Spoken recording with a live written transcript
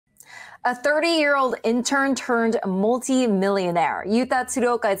A 30-year-old intern turned multi-millionaire. Yuta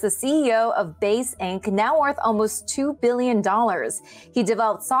Tsuruoka is the CEO of Base Inc., now worth almost $2 billion. He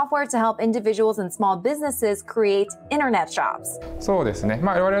developed software to help individuals and small businesses create internet shops. そうですね。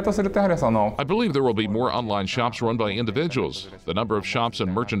言われるとするとやはりその I believe there will be more online shops run by individuals. The number of shops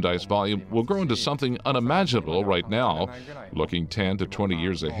and merchandise volume will grow into something unimaginable right now. Looking 10 to 20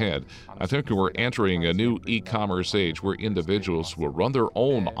 years ahead, I think we're entering a new e-commerce age where individuals will run their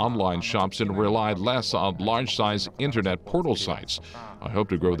own online shops and rely less on large-size internet portal sites. I hope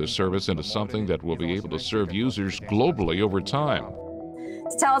to grow this service into something that will be able to serve users globally over time.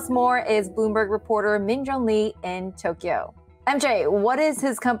 To tell us more is Bloomberg reporter Minjun Lee in Tokyo. MJ, what is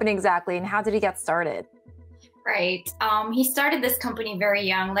his company exactly and how did he get started? Right. He started this company very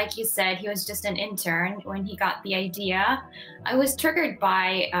young. Like you said, he was just an intern when he got the idea. I was triggered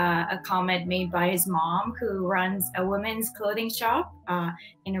by a comment made by his mom, who runs a women's clothing shop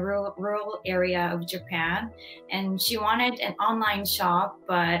in a rural area of Japan. And she wanted an online shop,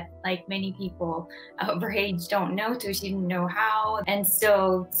 but like many people of her age don't know to, she didn't know how. And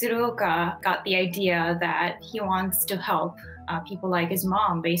so Tsuruoka got the idea that he wants to help people like his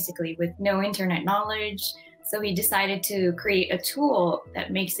mom, basically, with no internet knowledge. So he decided to create a tool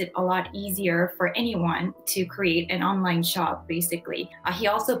that makes it a lot easier for anyone to create an online shop, basically. He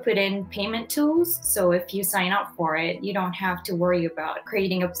also put in payment tools. So if you sign up for it, you don't have to worry about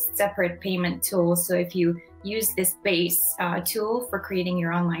creating a separate payment tool. So if you use this base tool for creating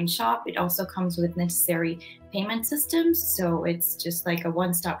your online shop, it also comes with necessary payment systems. So it's just like a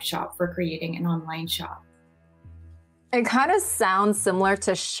one-stop shop for creating an online shop. It kind of sounds similar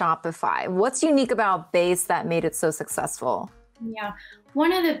to Shopify. What's unique about Base that made it so successful? Yeah,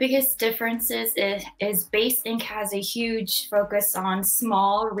 one of the biggest differences is Base Inc. has a huge focus on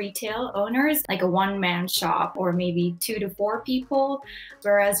small retail owners, like a one-man shop or maybe 2 to 4 people,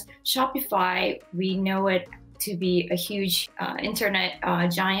 whereas Shopify, we know it to be a huge internet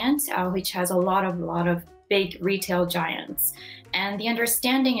giant, which has a lot of big retail giants. And the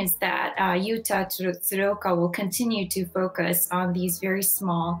understanding is that Yuta Tsuruoka will continue to focus on these very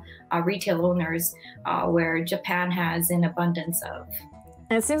small retail owners where Japan has an abundance of.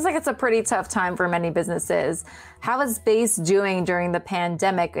 And it seems like it's a pretty tough time for many businesses. How is Base doing during the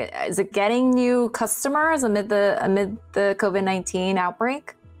pandemic? Is it getting new customers amid the COVID-19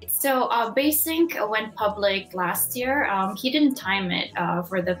 outbreak? So Base Inc. went public last year. He didn't time it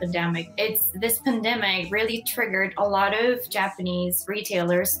for the pandemic. This pandemic really triggered a lot of Japanese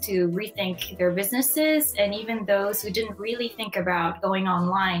retailers to rethink their businesses, and even those who didn't really think about going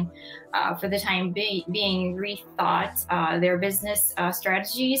online for the time being rethought their business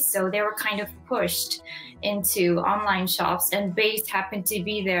strategies. So they were kind of pushed into online shops, and Base happened to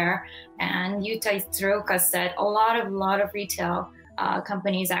be there. And Yuta Tsuruoka said a lot of retail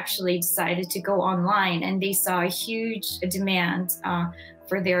companies actually decided to go online, and they saw a huge demand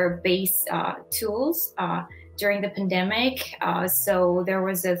for their Base tools during the pandemic. So there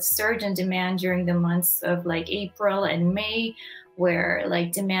was a surge in demand during the months of like April and May, where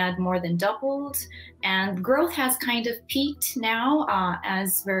like demand more than doubled, and growth has kind of peaked now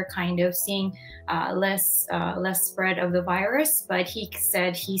as we're kind of seeing less spread of the virus. But he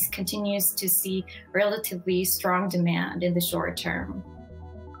said he continues to see relatively strong demand in the short term.